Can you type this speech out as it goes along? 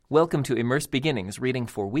Welcome to Immerse Beginnings reading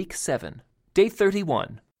for Week 7, Day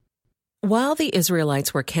 31. While the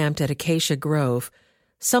Israelites were camped at Acacia Grove,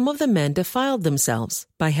 some of the men defiled themselves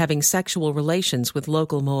by having sexual relations with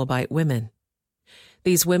local Moabite women.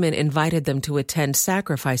 These women invited them to attend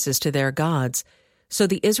sacrifices to their gods, so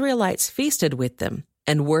the Israelites feasted with them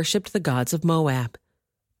and worshipped the gods of Moab.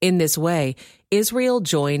 In this way, Israel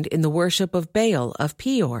joined in the worship of Baal of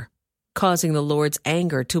Peor, causing the Lord's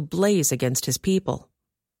anger to blaze against his people.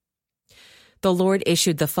 The Lord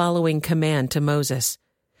issued the following command to Moses: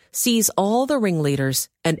 "Seize all the ringleaders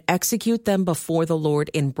and execute them before the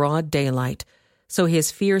Lord in broad daylight, so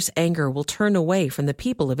his fierce anger will turn away from the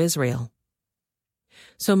people of Israel."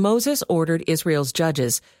 So Moses ordered Israel's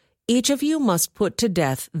judges, "Each of you must put to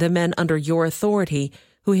death the men under your authority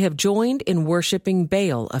who have joined in worshiping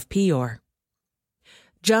Baal of Peor."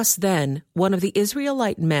 Just then, one of the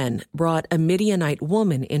Israelite men brought a Midianite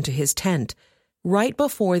woman into his tent, right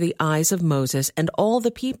before the eyes of Moses and all the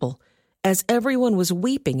people, as everyone was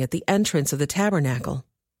weeping at the entrance of the tabernacle.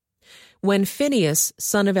 When Phinehas,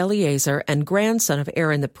 son of Eleazar and grandson of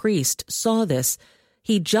Aaron the priest, saw this,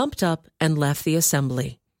 he jumped up and left the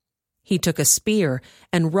assembly. He took a spear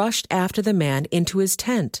and rushed after the man into his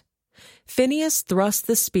tent. Phinehas thrust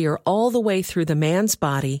the spear all the way through the man's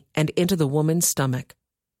body and into the woman's stomach.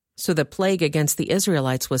 So the plague against the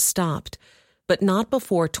Israelites was stopped, but not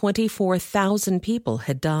before 24,000 people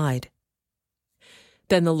had died.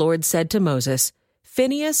 Then the Lord said to Moses,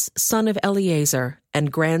 "Phinehas, son of Eleazar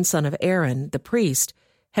and grandson of Aaron the priest,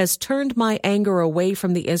 has turned my anger away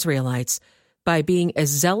from the Israelites by being as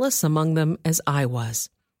zealous among them as I was.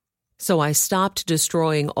 So I stopped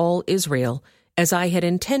destroying all Israel, as I had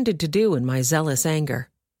intended to do in my zealous anger.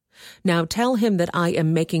 Now tell him that I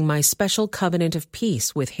am making my special covenant of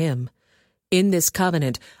peace with him. In this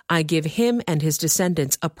covenant, I give him and his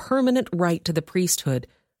descendants a permanent right to the priesthood,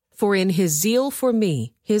 for in his zeal for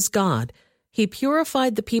me, his God, he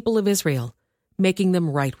purified the people of Israel, making them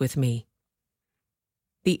right with me."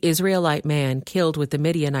 The Israelite man killed with the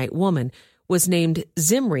Midianite woman was named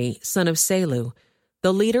Zimri, son of Salu,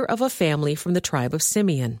 the leader of a family from the tribe of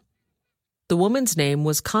Simeon. The woman's name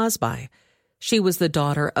was Cosbi. She was the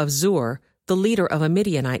daughter of Zur, the leader of a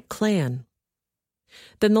Midianite clan.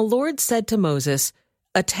 Then the Lord said to Moses,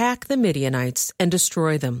 "Attack the Midianites and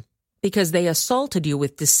destroy them, because they assaulted you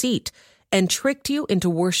with deceit and tricked you into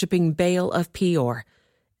worshiping Baal of Peor,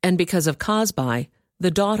 and because of Cosbi, the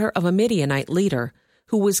daughter of a Midianite leader,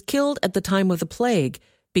 who was killed at the time of the plague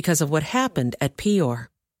because of what happened at Peor."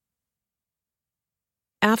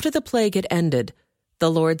 After the plague had ended, the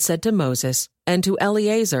Lord said to Moses and to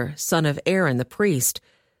Eleazar, son of Aaron the priest,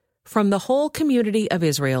 "From the whole community of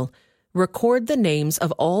Israel, record the names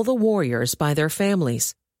of all the warriors by their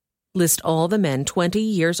families. List all the men 20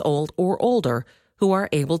 years old or older who are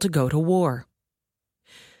able to go to war."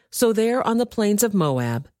 So there on the plains of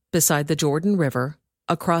Moab, beside the Jordan River,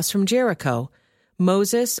 across from Jericho,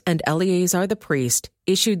 Moses and Eleazar the priest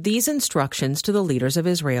issued these instructions to the leaders of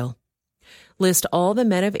Israel. "List all the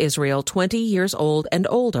men of Israel 20 years old and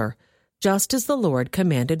older, just as the Lord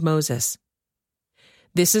commanded Moses."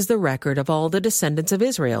 This is the record of all the descendants of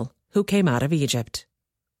Israel who came out of Egypt.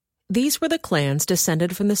 These were the clans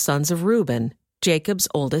descended from the sons of Reuben, Jacob's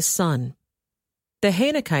oldest son. The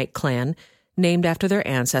Hanakite clan, named after their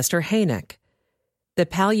ancestor Hanak. The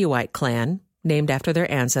Paluite clan, named after their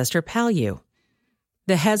ancestor Palu.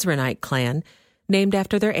 The Hezronite clan, named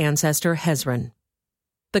after their ancestor Hezron.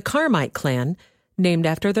 The Carmite clan, named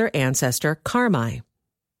after their ancestor Carmi.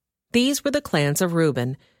 These were the clans of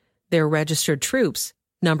Reuben. Their registered troops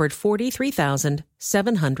numbered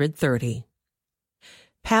 43,730.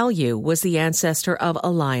 Palu was the ancestor of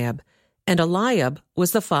Eliab, and Eliab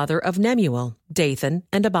was the father of Nemuel, Dathan,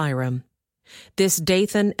 and Abiram. This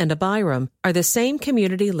Dathan and Abiram are the same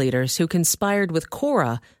community leaders who conspired with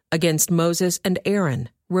Korah against Moses and Aaron,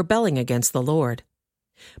 rebelling against the Lord.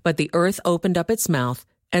 But the earth opened up its mouth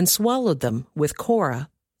and swallowed them with Korah,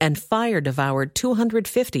 and fire devoured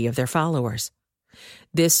 250 of their followers.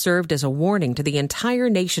 This served as a warning to the entire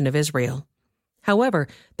nation of Israel. However,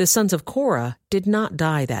 the sons of Korah did not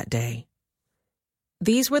die that day.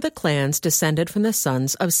 These were the clans descended from the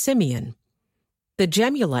sons of Simeon. The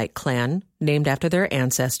Jemuelite clan, named after their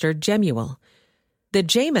ancestor Jemuel. The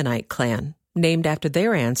Jaminite clan, named after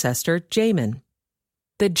their ancestor Jamin.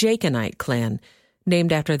 The Jachinite clan,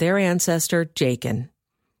 named after their ancestor Jachin.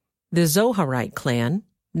 The Zoharite clan,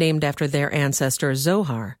 named after their ancestor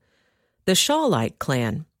Zohar. The Shaulite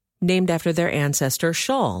clan, named after their ancestor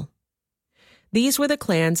Shaul. These were the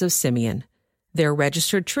clans of Simeon. Their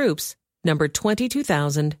registered troops numbered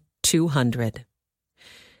 22,200.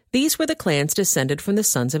 These were the clans descended from the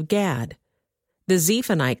sons of Gad. The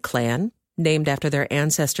Zephonite clan, named after their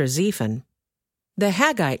ancestor Zephan. The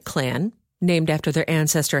Haggite clan, named after their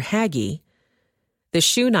ancestor Haggi. The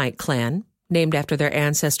Shunite clan, named after their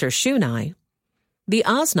ancestor Shunai. The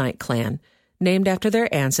Oznite clan, named after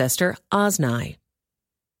their ancestor Ozni.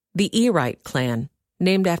 The Erite clan,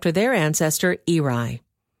 named after their ancestor Eri.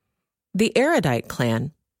 The Eridite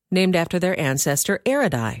clan, named after their ancestor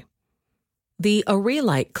Eridai. The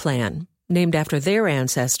Arelite clan, named after their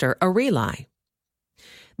ancestor Areli.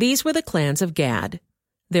 These were the clans of Gad.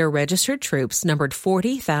 Their registered troops numbered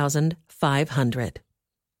 40,500.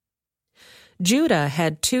 Judah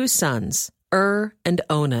had 2 sons, and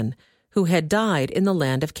Onan, who had died in the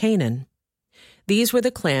land of Canaan. These were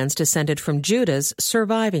the clans descended from Judah's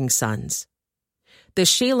surviving sons. The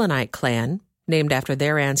Shilonite clan, named after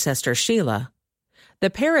their ancestor Shelah. The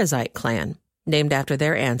Perizzite clan, named after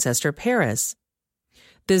their ancestor Perez.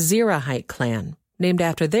 The Zerahite clan, named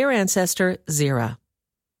after their ancestor Zerah.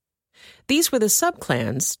 These were the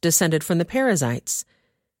subclans descended from the Perizzites.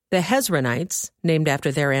 The Hezronites, named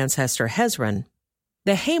after their ancestor Hezron.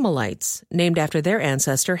 The Hamalites, named after their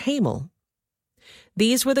ancestor Hamel.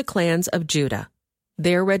 These were the clans of Judah.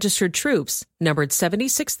 Their registered troops numbered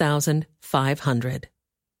 76,500.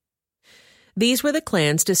 These were the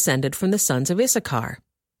clans descended from the sons of Issachar.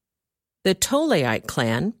 The Tolaite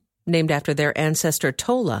clan, named after their ancestor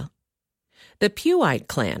Tola. The Puite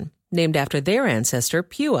clan, named after their ancestor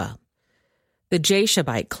Pua. The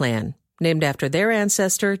Jashabite clan, named after their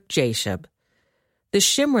ancestor Jashab. The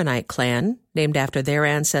Shimronite clan, named after their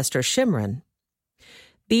ancestor Shimron.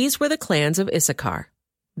 These were the clans of Issachar.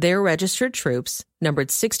 Their registered troops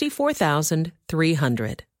numbered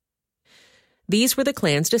 64,300. These were the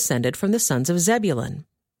clans descended from the sons of Zebulun.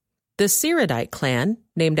 The Siridite clan,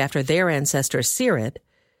 named after their ancestor Sirid.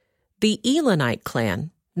 The Elonite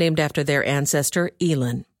clan, named after their ancestor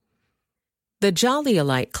Elon. The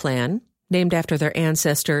Jalielite clan, named after their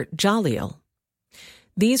ancestor Jaliel.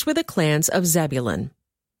 These were the clans of Zebulun.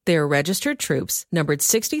 Their registered troops numbered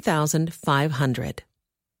 60,500.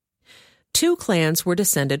 2 clans were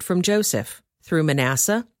descended from Joseph, through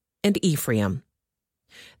Manasseh and Ephraim.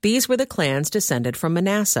 These were the clans descended from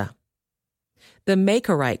Manasseh. The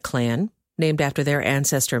Machirite clan, named after their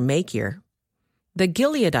ancestor Machir. The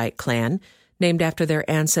Gileadite clan, named after their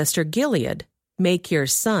ancestor Gilead,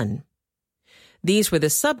 Machir's son. These were the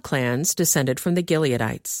subclans descended from the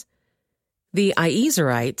Gileadites. The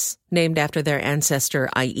Iezerites, named after their ancestor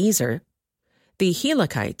Iezer. The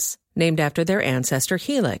Helekites, named after their ancestor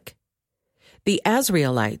Helek. The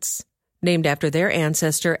Azraelites, named after their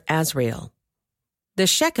ancestor Azrael. The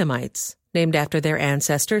Shechemites, named after their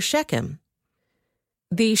ancestor Shechem.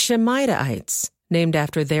 The Shemidaites, named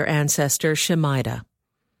after their ancestor Shemida.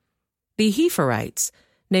 The Hepherites,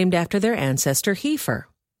 named after their ancestor Hepher.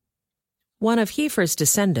 One of Hepher's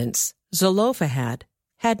descendants, Zelophehad,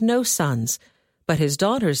 had no sons, but his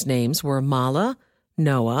daughters' names were Mahlah,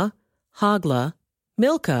 Noah, Hoglah,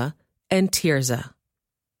 Milcah, and Tirzah.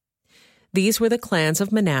 These were the clans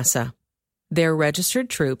of Manasseh. Their registered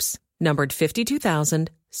troops numbered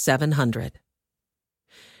 52,700.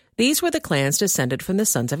 These were the clans descended from the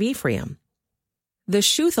sons of Ephraim. The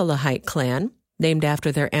Shuthelahite clan, named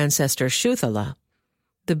after their ancestor Shuthelah.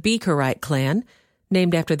 The Becherite clan,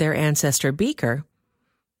 named after their ancestor Becher.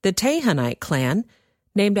 The Tahanite clan,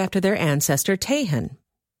 named after their ancestor Tahan.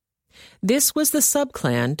 This was the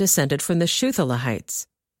subclan descended from the Shuthelahites.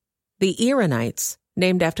 The Eranites,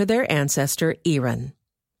 named after their ancestor Eran.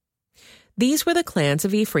 These were the clans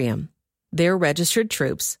of Ephraim. Their registered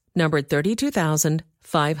troops numbered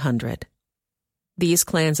 32,500. These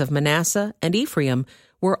clans of Manasseh and Ephraim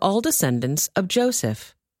were all descendants of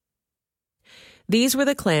Joseph. These were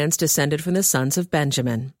the clans descended from the sons of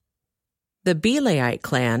Benjamin. The Belaite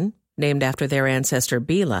clan, named after their ancestor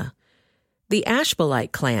Bela. The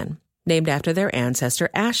Ashbelite clan, named after their ancestor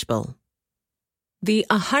Ashbel. The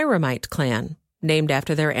Ahiramite clan, named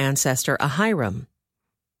after their ancestor Ahiram.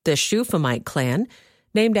 The Shuphamite clan,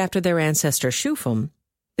 named after their ancestor Shupham.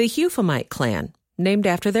 The Huphamite clan, named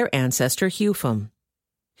after their ancestor Hupham.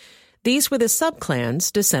 These were the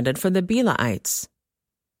subclans descended from the Belaites.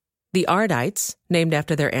 The Ardites, named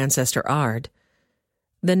after their ancestor Ard.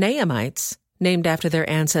 The Naamites, named after their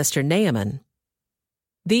ancestor Naaman.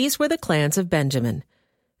 These were the clans of Benjamin.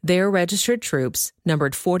 Their registered troops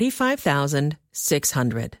numbered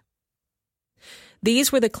 45,600.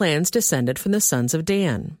 These were the clans descended from the sons of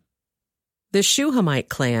Dan. The Shuhamite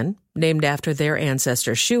clan, named after their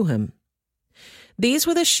ancestor Shuham. These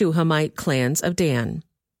were the Shuhamite clans of Dan.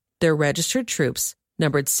 Their registered troops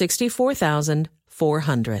numbered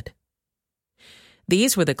 64,400.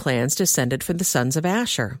 These were the clans descended from the sons of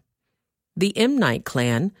Asher. The Imnite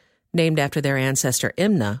clan, named after their ancestor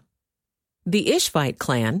Imnah. The Ishvite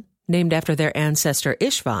clan, named after their ancestor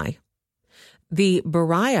Ishvi. The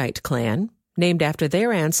Beriite clan, named after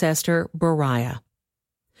their ancestor Beriah.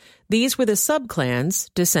 These were the subclans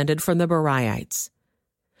descended from the Beriites.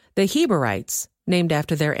 The Heberites, named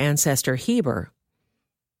after their ancestor Heber.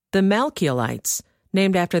 The Malchielites,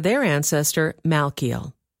 named after their ancestor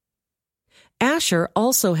Malchiel. Asher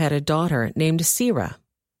also had a daughter named Serah.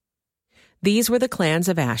 These were the clans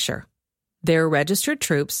of Asher. Their registered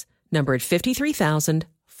troops numbered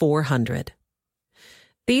 53,400.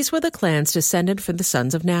 These were the clans descended from the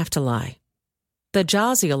sons of Naphtali. The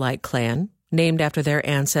Jazielite clan, named after their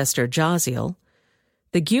ancestor Jaziel.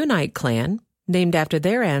 The Gunite clan, named after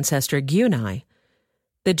their ancestor Guni.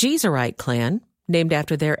 The Jezerite clan, named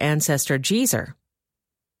after their ancestor Jezer.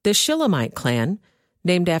 The Shilamite clan,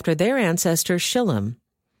 named after their ancestor Shillam.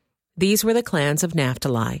 These were the clans of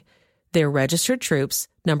Naphtali. Their registered troops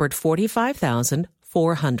numbered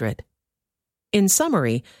 45,400. In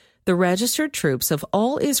summary, the registered troops of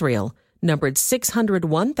all Israel numbered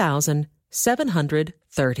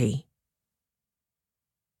 601,730.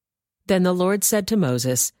 Then the Lord said to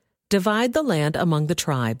Moses, "Divide the land among the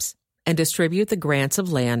tribes, and distribute the grants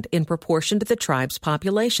of land in proportion to the tribes'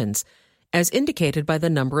 populations, as indicated by the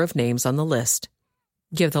number of names on the list.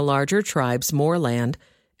 Give the larger tribes more land,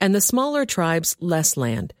 and the smaller tribes less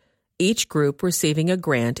land, each group receiving a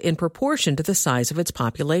grant in proportion to the size of its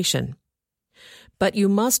population. But you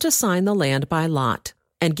must assign the land by lot,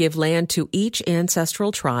 and give land to each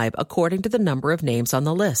ancestral tribe according to the number of names on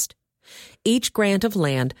the list. Each grant of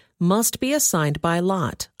land must be assigned by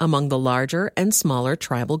lot among the larger and smaller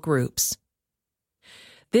tribal groups."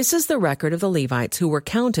 This is the record of the Levites who were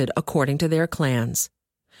counted according to their clans.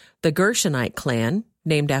 The Gershonite clan,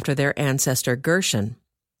 named after their ancestor Gershon.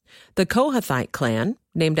 The Kohathite clan,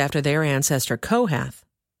 named after their ancestor Kohath.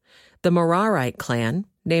 The Merarite clan,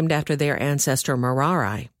 named after their ancestor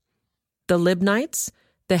Merari. The Libnites,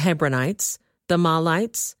 the Hebronites, the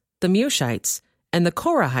Mahlites, the Mushites, and the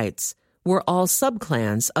Korahites were all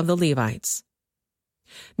subclans of the Levites.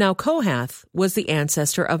 Now Kohath was the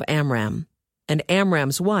ancestor of Amram, and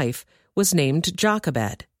Amram's wife was named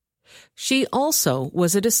Jochebed. She also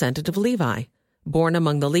was a descendant of Levi, born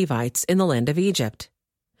among the Levites in the land of Egypt.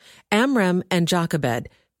 Amram and Jochebed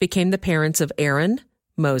became the parents of Aaron,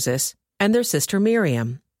 Moses, and their sister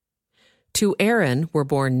Miriam. To Aaron were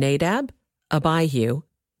born Nadab, Abihu,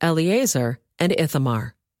 Eleazar, and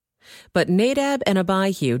Ithamar. But Nadab and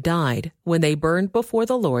Abihu died when they burned before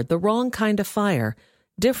the Lord the wrong kind of fire,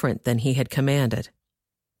 different than he had commanded.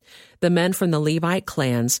 The men from the Levite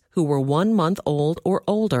clans who were 1 month old or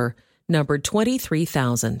older numbered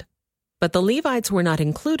 23,000. But the Levites were not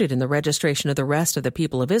included in the registration of the rest of the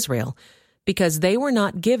people of Israel, because they were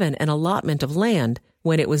not given an allotment of land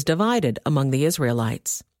when it was divided among the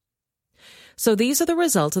Israelites. So these are the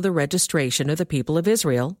results of the registration of the people of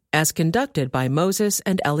Israel, as conducted by Moses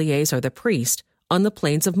and Eleazar the priest on the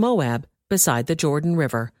plains of Moab beside the Jordan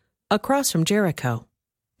River, across from Jericho.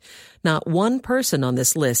 Not one person on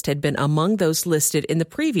this list had been among those listed in the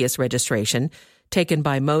previous registration taken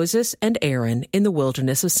by Moses and Aaron in the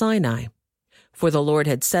wilderness of Sinai. For the Lord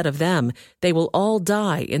had said of them, "They will all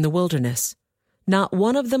die in the wilderness." Not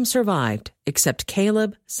one of them survived, except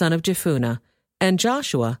Caleb, son of Jephunneh, and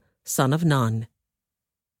Joshua, son of Nun.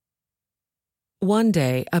 One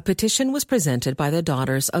day, a petition was presented by the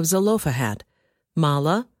daughters of Zelophehad,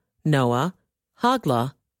 Mahlah, Noah,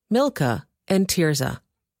 Hoglah, Milcah, and Tirzah.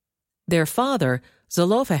 Their father,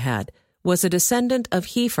 Zelophehad, was a descendant of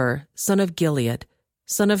Hepher, son of Gilead,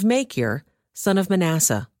 son of Machir, son of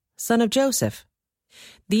Manasseh, son of Joseph.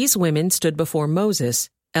 These women stood before Moses,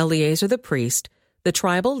 Eleazar the priest, the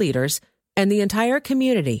tribal leaders, and the entire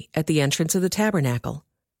community at the entrance of the tabernacle.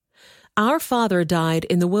 "Our father died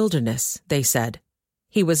in the wilderness," they said.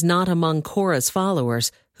 "He was not among Korah's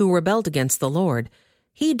followers who rebelled against the Lord.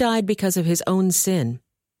 He died because of his own sin.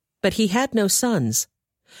 But he had no sons.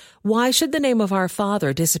 Why should the name of our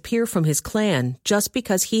father disappear from his clan just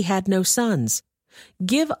because he had no sons?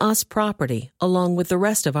 Give us property along with the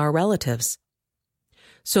rest of our relatives."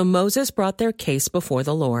 So Moses brought their case before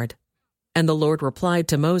the Lord. And the Lord replied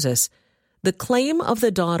to Moses, "The claim of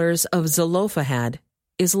the daughters of Zelophehad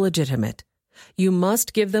is legitimate. You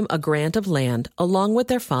must give them a grant of land along with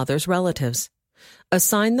their father's relatives.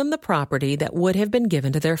 Assign them the property that would have been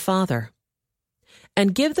given to their father.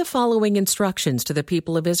 And give the following instructions to the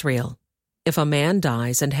people of Israel. If a man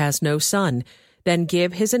dies and has no son, then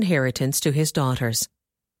give his inheritance to his daughters.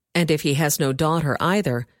 And if he has no daughter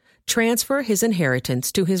either, transfer his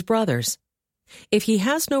inheritance to his brothers. If he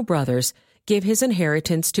has no brothers, give his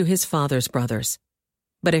inheritance to his father's brothers.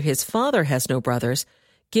 But if his father has no brothers,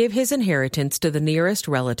 give his inheritance to the nearest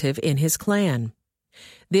relative in his clan.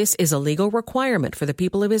 This is a legal requirement for the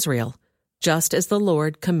people of Israel, just as the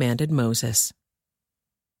Lord commanded Moses.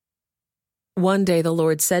 One day the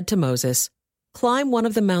Lord said to Moses, "Climb one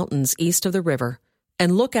of the mountains east of the river,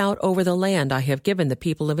 and look out over the land I have given the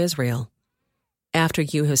people of Israel. After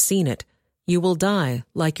you have seen it, you will die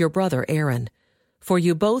like your brother Aaron, for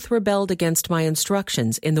you both rebelled against my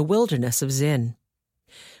instructions in the wilderness of Zin.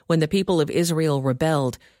 When the people of Israel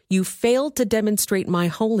rebelled, you failed to demonstrate my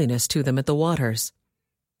holiness to them at the waters.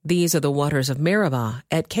 These are the waters of Meribah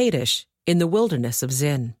at Kadesh in the wilderness of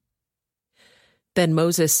Zin." Then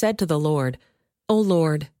Moses said to the Lord, "O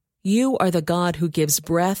Lord, you are the God who gives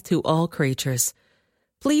breath to all creatures.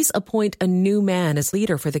 Please appoint a new man as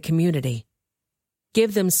leader for the community.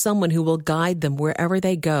 Give them someone who will guide them wherever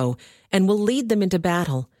they go and will lead them into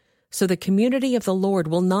battle, so the community of the Lord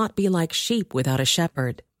will not be like sheep without a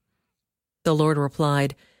shepherd." The Lord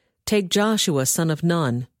replied, "Take Joshua son of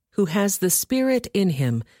Nun, who has the Spirit in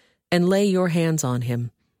him, and lay your hands on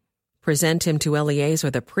him. Present him to Eleazar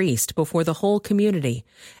the priest before the whole community,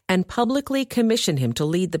 and publicly commission him to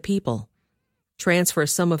lead the people. Transfer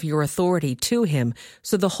some of your authority to him,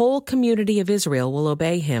 so the whole community of Israel will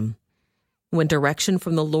obey him. When direction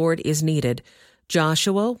from the Lord is needed,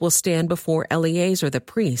 Joshua will stand before Eleazar the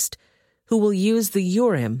priest, who will use the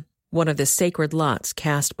Urim, one of the sacred lots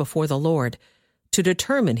cast before the Lord, to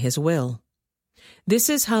determine his will. This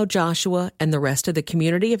is how Joshua and the rest of the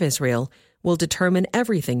community of Israel will determine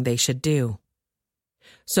everything they should do."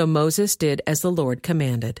 So Moses did as the Lord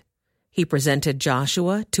commanded. He presented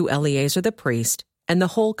Joshua to Eleazar the priest and the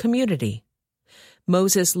whole community.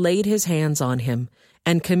 Moses laid his hands on him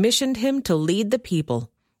and commissioned him to lead the people,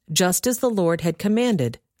 just as the Lord had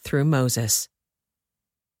commanded through Moses.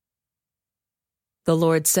 The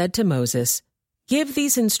Lord said to Moses, "Give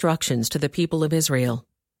these instructions to the people of Israel.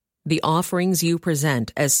 The offerings you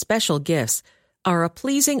present as special gifts are a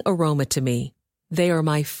pleasing aroma to me. They are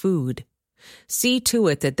my food. See to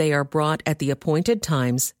it that they are brought at the appointed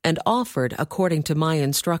times and offered according to my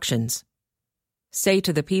instructions. Say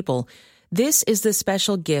to the people, 'This is the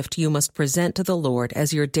special gift you must present to the Lord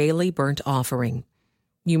as your daily burnt offering.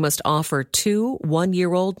 You must offer 2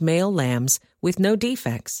 one-year-old male lambs with no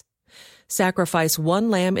defects. Sacrifice 1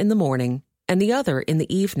 lamb in the morning and the other in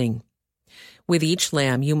the evening. With each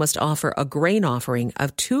lamb you must offer a grain offering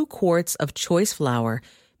of 2 quarts of choice flour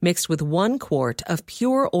mixed with 1 quart of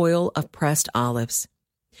pure oil of pressed olives.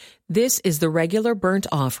 This is the regular burnt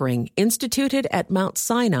offering instituted at Mount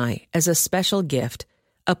Sinai as a special gift,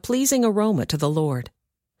 a pleasing aroma to the Lord.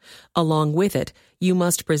 Along with it, you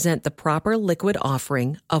must present the proper liquid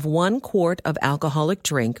offering of 1 quart of alcoholic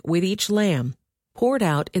drink with each lamb, poured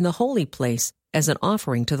out in the holy place as an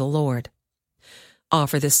offering to the Lord.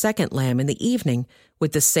 Offer the second lamb in the evening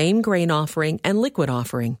with the same grain offering and liquid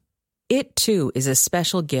offering. It too is a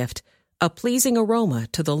special gift, a pleasing aroma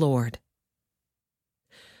to the Lord.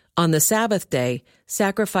 On the Sabbath day,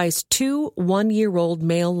 sacrifice 2 one-year-old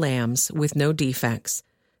male lambs with no defects.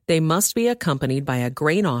 They must be accompanied by a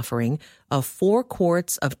grain offering of 4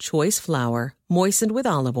 quarts of choice flour moistened with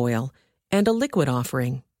olive oil and a liquid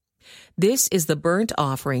offering. This is the burnt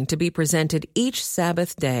offering to be presented each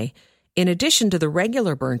Sabbath day, in addition to the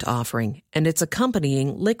regular burnt offering and its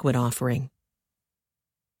accompanying liquid offering.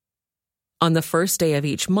 On the first day of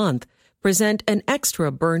each month, present an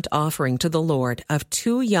extra burnt offering to the Lord of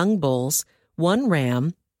 2 young bulls, 1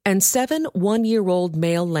 ram, and 7 one-year-old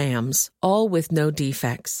male lambs, all with no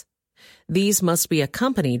defects. These must be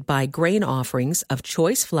accompanied by grain offerings of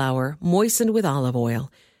choice flour moistened with olive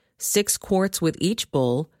oil, 6 quarts with each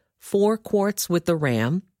bull, 4 quarts with the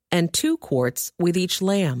ram, and 2 quarts with each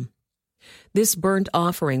lamb. This burnt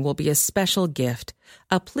offering will be a special gift,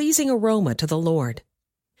 a pleasing aroma to the Lord.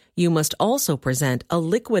 You must also present a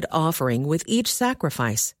liquid offering with each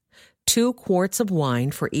sacrifice, 2 quarts of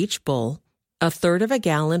wine for each bull, 1/3 of a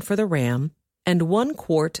gallon for the ram, and 1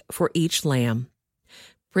 quart for each lamb.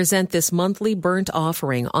 Present this monthly burnt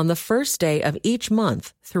offering on the first day of each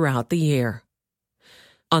month throughout the year.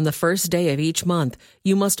 On the first day of each month,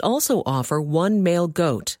 you must also offer 1 male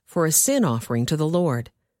goat for a sin offering to the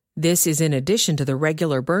Lord. This is in addition to the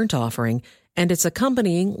regular burnt offering and its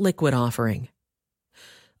accompanying liquid offering.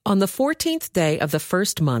 On the 14th day of the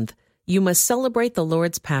first month, you must celebrate the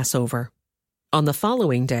Lord's Passover. On the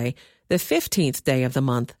following day, the 15th day of the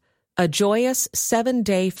month, a joyous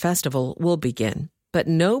 7-day festival will begin, but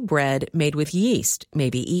no bread made with yeast may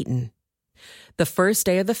be eaten. The first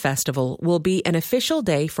day of the festival will be an official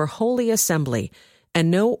day for holy assembly, and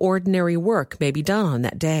no ordinary work may be done on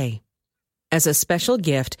that day. As a special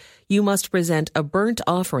gift, you must present a burnt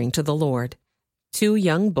offering to the Lord: 2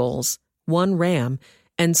 young bulls, 1 ram,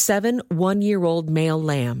 and 7 one-year-old male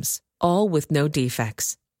lambs, all with no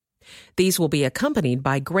defects. These will be accompanied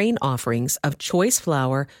by grain offerings of choice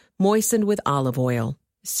flour moistened with olive oil,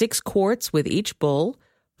 6 quarts with each bull,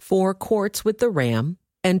 4 quarts with the ram,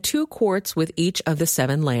 and 2 quarts with each of the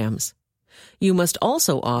 7 lambs. You must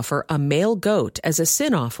also offer a male goat as a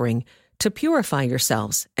sin offering to purify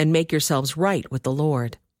yourselves and make yourselves right with the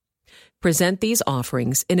Lord. Present these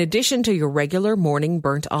offerings in addition to your regular morning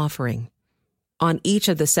burnt offering. On each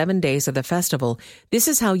of the 7 days of the festival, this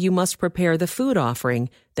is how you must prepare the food offering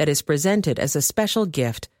that is presented as a special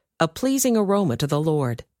gift, a pleasing aroma to the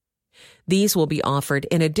Lord. These will be offered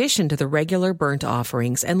in addition to the regular burnt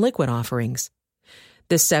offerings and liquid offerings.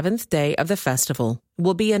 The 7th day of the festival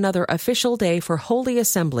will be another official day for Holy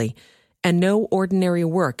Assembly, and no ordinary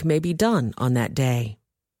work may be done on that day.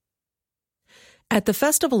 At the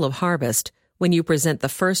Festival of Harvest, when you present the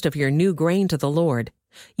first of your new grain to the Lord,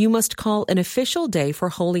 you must call an official day for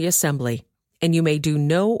Holy Assembly, and you may do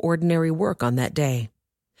no ordinary work on that day.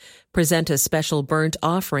 Present a special burnt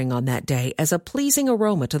offering on that day as a pleasing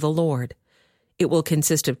aroma to the Lord. It will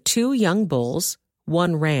consist of 2 young bulls,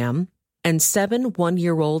 1 ram, and 7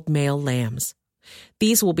 one-year-old male lambs.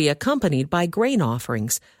 These will be accompanied by grain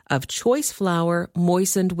offerings of choice flour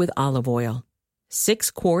moistened with olive oil,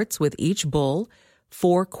 6 quarts with each bull,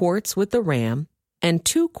 4 quarts with the ram, and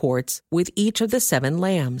 2 quarts with each of the 7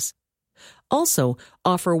 lambs. Also,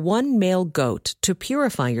 offer 1 male goat to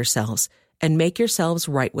purify yourselves and make yourselves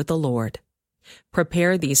right with the Lord.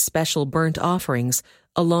 Prepare these special burnt offerings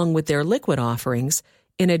along with their liquid offerings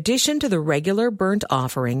in addition to the regular burnt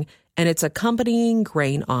offering and its accompanying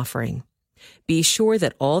grain offering. Be sure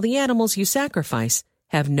that all the animals you sacrifice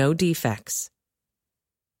have no defects.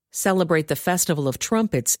 Celebrate the Festival of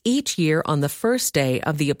Trumpets each year on the first day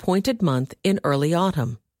of the appointed month in early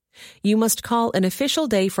autumn. You must call an official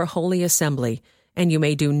day for Holy Assembly, and you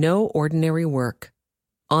may do no ordinary work.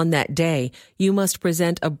 On that day, you must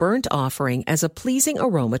present a burnt offering as a pleasing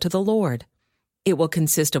aroma to the Lord. It will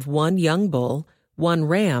consist of 1 young bull, 1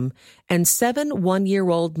 ram, and 7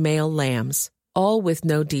 one-year-old male lambs, all with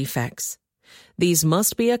no defects. These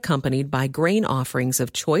must be accompanied by grain offerings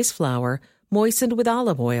of choice flour moistened with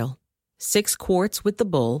olive oil, 6 quarts with the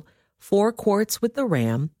bull, 4 quarts with the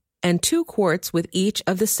ram, and 2 quarts with each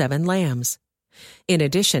of the 7 lambs. In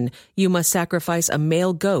addition, you must sacrifice a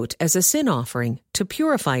male goat as a sin offering to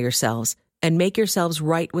purify yourselves and make yourselves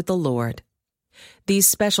right with the Lord. These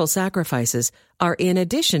special sacrifices are in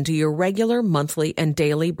addition to your regular monthly and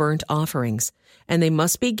daily burnt offerings, and they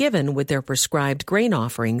must be given with their prescribed grain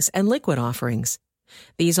offerings and liquid offerings.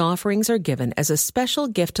 These offerings are given as a special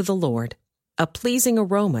gift to the Lord, a pleasing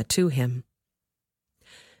aroma to Him.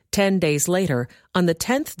 10 days later, on the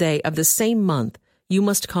 10th day of the same month, you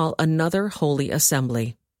must call another holy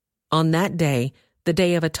assembly. On that day, the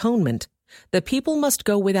Day of Atonement, the people must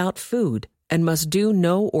go without food and must do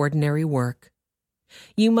no ordinary work.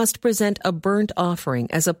 You must present a burnt offering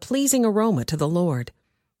as a pleasing aroma to the Lord.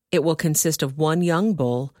 It will consist of 1 young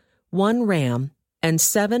bull, 1 ram, and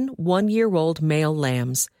 7 one-year-old male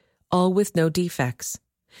lambs, all with no defects.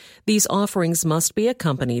 These offerings must be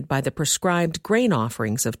accompanied by the prescribed grain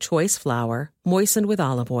offerings of choice flour moistened with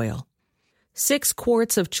olive oil, 6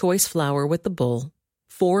 quarts of choice flour with the bull,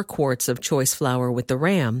 4 quarts of choice flour with the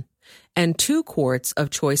ram, and 2 quarts of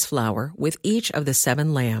choice flour with each of the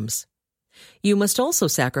 7 lambs. You must also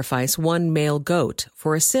sacrifice 1 male goat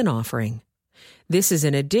for a sin offering. This is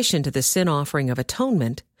in addition to the sin offering of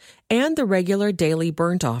atonement and the regular daily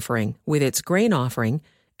burnt offering with its grain offering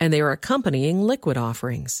and their accompanying liquid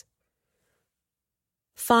offerings.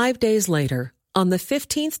 5 days later, on the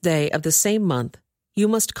 15th day of the same month, you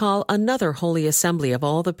must call another holy assembly of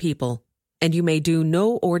all the people, and you may do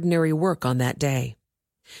no ordinary work on that day.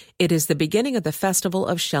 It is the beginning of the Festival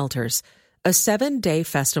of Shelters, a 7-day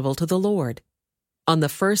festival to the Lord. On the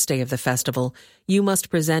first day of the festival, you must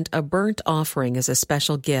present a burnt offering as a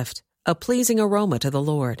special gift, a pleasing aroma to the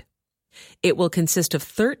Lord. It will consist of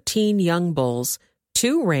 13 young bulls,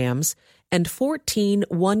 2 rams, and 14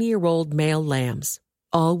 one-year-old male lambs,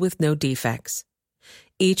 all with no defects.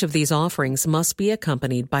 Each of these offerings must be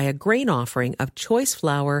accompanied by a grain offering of choice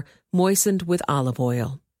flour moistened with olive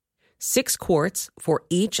oil, 6 quarts for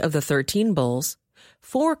each of the 13 bulls,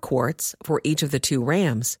 4 quarts for each of the 2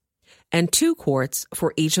 rams, and 2 quarts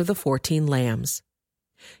for each of the 14 lambs.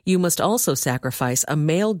 You must also sacrifice a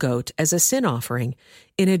male goat as a sin offering,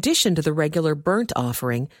 in addition to the regular burnt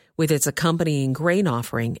offering with its accompanying grain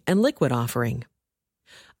offering and liquid offering.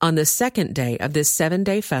 On the second day of this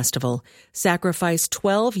 7-day festival, sacrifice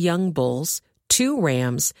 12 young bulls, 2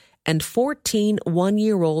 rams, and 14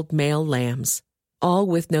 one-year-old male lambs, all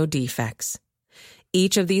with no defects.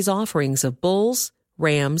 Each of these offerings of bulls,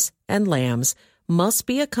 rams, and lambs must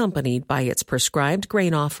be accompanied by its prescribed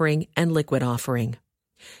grain offering and liquid offering.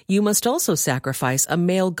 You must also sacrifice a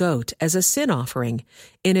male goat as a sin offering,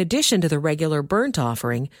 in addition to the regular burnt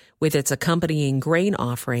offering with its accompanying grain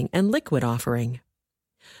offering and liquid offering.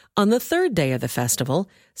 On the third day of the festival,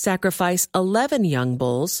 sacrifice 11 young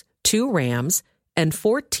bulls, 2 rams, and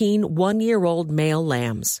 14 one-year-old male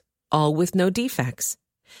lambs, all with no defects.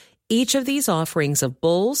 Each of these offerings of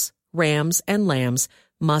bulls, rams, and lambs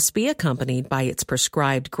must be accompanied by its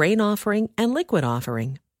prescribed grain offering and liquid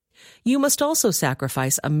offering. You must also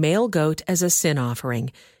sacrifice a male goat as a sin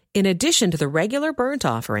offering, in addition to the regular burnt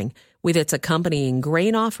offering with its accompanying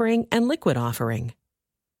grain offering and liquid offering.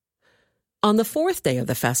 On the fourth day of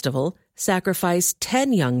the festival, sacrifice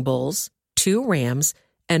 10 young bulls, 2 rams,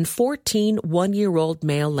 and 14 one-year-old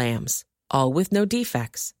male lambs, all with no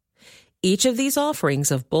defects. Each of these offerings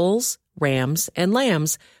of bulls, rams, and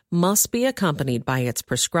lambs must be accompanied by its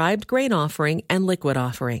prescribed grain offering and liquid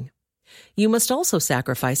offering. You must also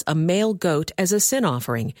sacrifice a male goat as a sin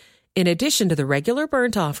offering, in addition to the regular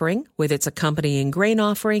burnt offering with its accompanying grain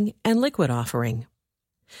offering and liquid offering.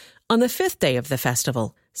 On the fifth day of the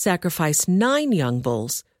festival, sacrifice 9 young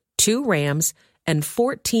bulls, 2 rams, and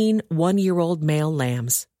 14 one-year-old male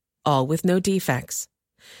lambs, all with no defects.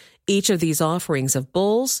 Each of these offerings of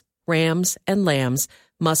bulls, rams, and lambs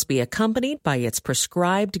must be accompanied by its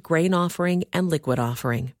prescribed grain offering and liquid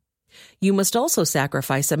offering. You must also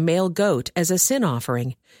sacrifice a male goat as a sin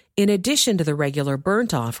offering, in addition to the regular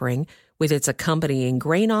burnt offering with its accompanying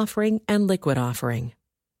grain offering and liquid offering.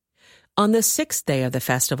 On the sixth day of the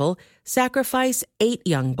festival, sacrifice 8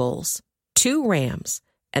 young bulls, 2 rams,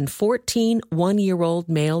 and 14 one-year-old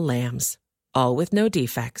male lambs, all with no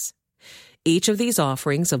defects. Each of these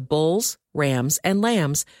offerings of bulls, rams, and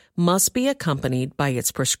lambs must be accompanied by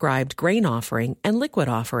its prescribed grain offering and liquid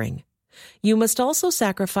offering. You must also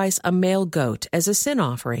sacrifice a male goat as a sin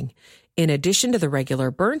offering, in addition to the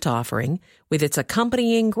regular burnt offering with its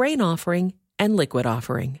accompanying grain offering and liquid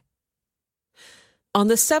offering. On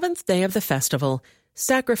the seventh day of the festival,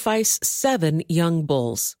 sacrifice 7 young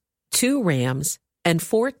bulls, 2 rams, and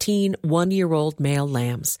 14 one-year-old male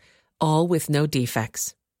lambs, all with no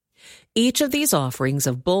defects. Each of these offerings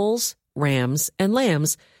of bulls, rams, and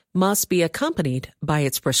lambs must be accompanied by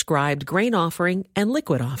its prescribed grain offering and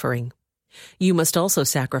liquid offering. You must also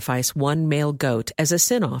sacrifice 1 male goat as a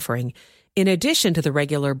sin offering, in addition to the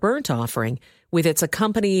regular burnt offering with its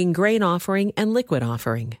accompanying grain offering and liquid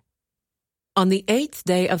offering. On the 8th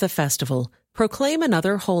day of the festival, proclaim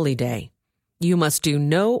another holy day. You must do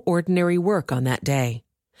no ordinary work on that day.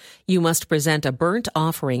 You must present a burnt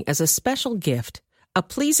offering as a special gift, a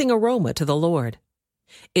pleasing aroma to the Lord.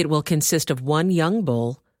 It will consist of 1 young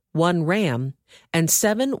bull, 1 ram, and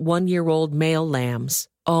 7 one-year-old male lambs,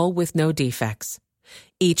 all with no defects.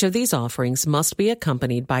 Each of these offerings must be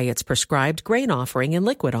accompanied by its prescribed grain offering and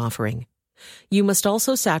liquid offering. You must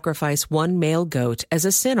also sacrifice 1 male goat as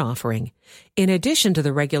a sin offering, in addition to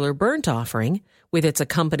the regular burnt offering with its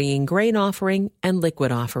accompanying grain offering and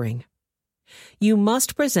liquid offering. You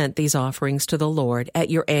must present these offerings to the Lord at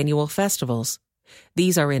your annual festivals.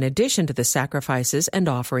 These are in addition to the sacrifices and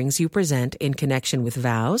offerings you present in connection with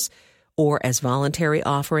vows, or as voluntary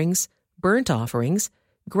offerings, burnt offerings,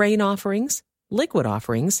 grain offerings, liquid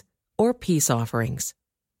offerings, or peace offerings.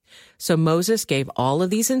 So Moses gave all of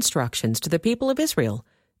these instructions to the people of Israel,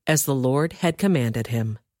 as the Lord had commanded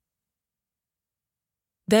him.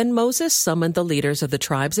 Then Moses summoned the leaders of the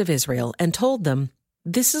tribes of Israel and told them,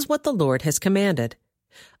 "This is what the Lord has commanded.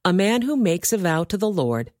 A man who makes a vow to the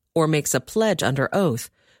Lord, or makes a pledge under oath,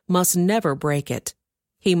 must never break it.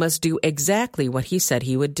 He must do exactly what he said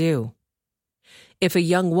he would do. If a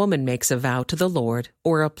young woman makes a vow to the Lord,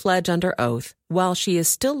 or a pledge under oath, while she is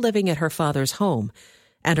still living at her father's home,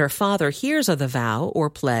 and her father hears of the vow or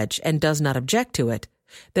pledge and does not object to it,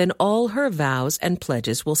 then all her vows and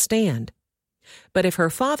pledges will stand. But if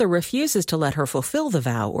her father refuses to let her fulfill the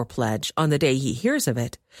vow or pledge on the day he hears of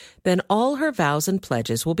it, then all her vows and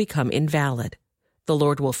pledges will become invalid. The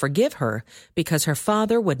Lord will forgive her because her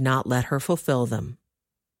father would not let her fulfill them."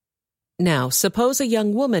 Now, suppose a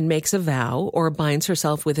young woman makes a vow or binds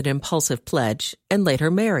herself with an impulsive pledge and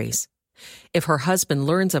later marries. If her husband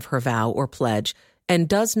learns of her vow or pledge and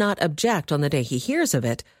does not object on the day he hears of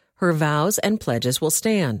it, her vows and pledges will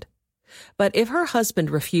stand. But if her husband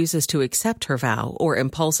refuses to accept her vow or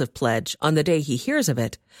impulsive pledge on the day he hears of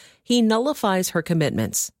it, he nullifies her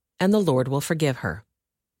commitments, and the Lord will forgive her.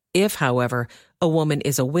 If, however, a woman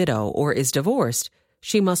is a widow or is divorced,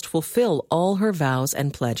 she must fulfill all her vows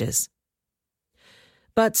and pledges.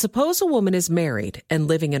 But suppose a woman is married and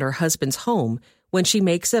living in her husband's home when she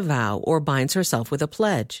makes a vow or binds herself with a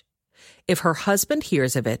pledge. If her husband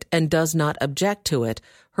hears of it and does not object to it,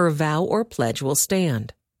 her vow or pledge will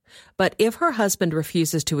stand. But if her husband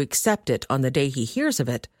refuses to accept it on the day he hears of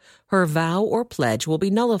it, her vow or pledge will be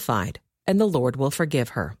nullified, and the Lord will forgive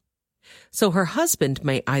her. So her husband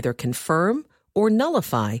may either confirm or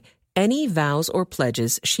nullify any vows or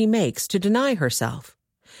pledges she makes to deny herself.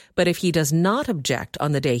 But if he does not object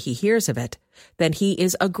on the day he hears of it, then he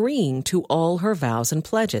is agreeing to all her vows and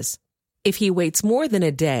pledges. If he waits more than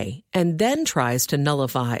a day and then tries to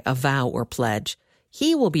nullify a vow or pledge,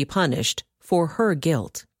 he will be punished for her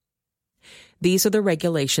guilt. These are the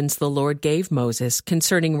regulations the Lord gave Moses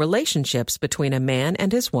concerning relationships between a man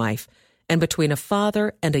and his wife, and between a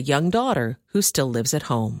father and a young daughter who still lives at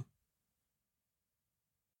home.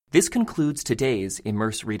 This concludes today's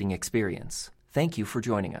Immerse Reading Experience. Thank you for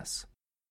joining us.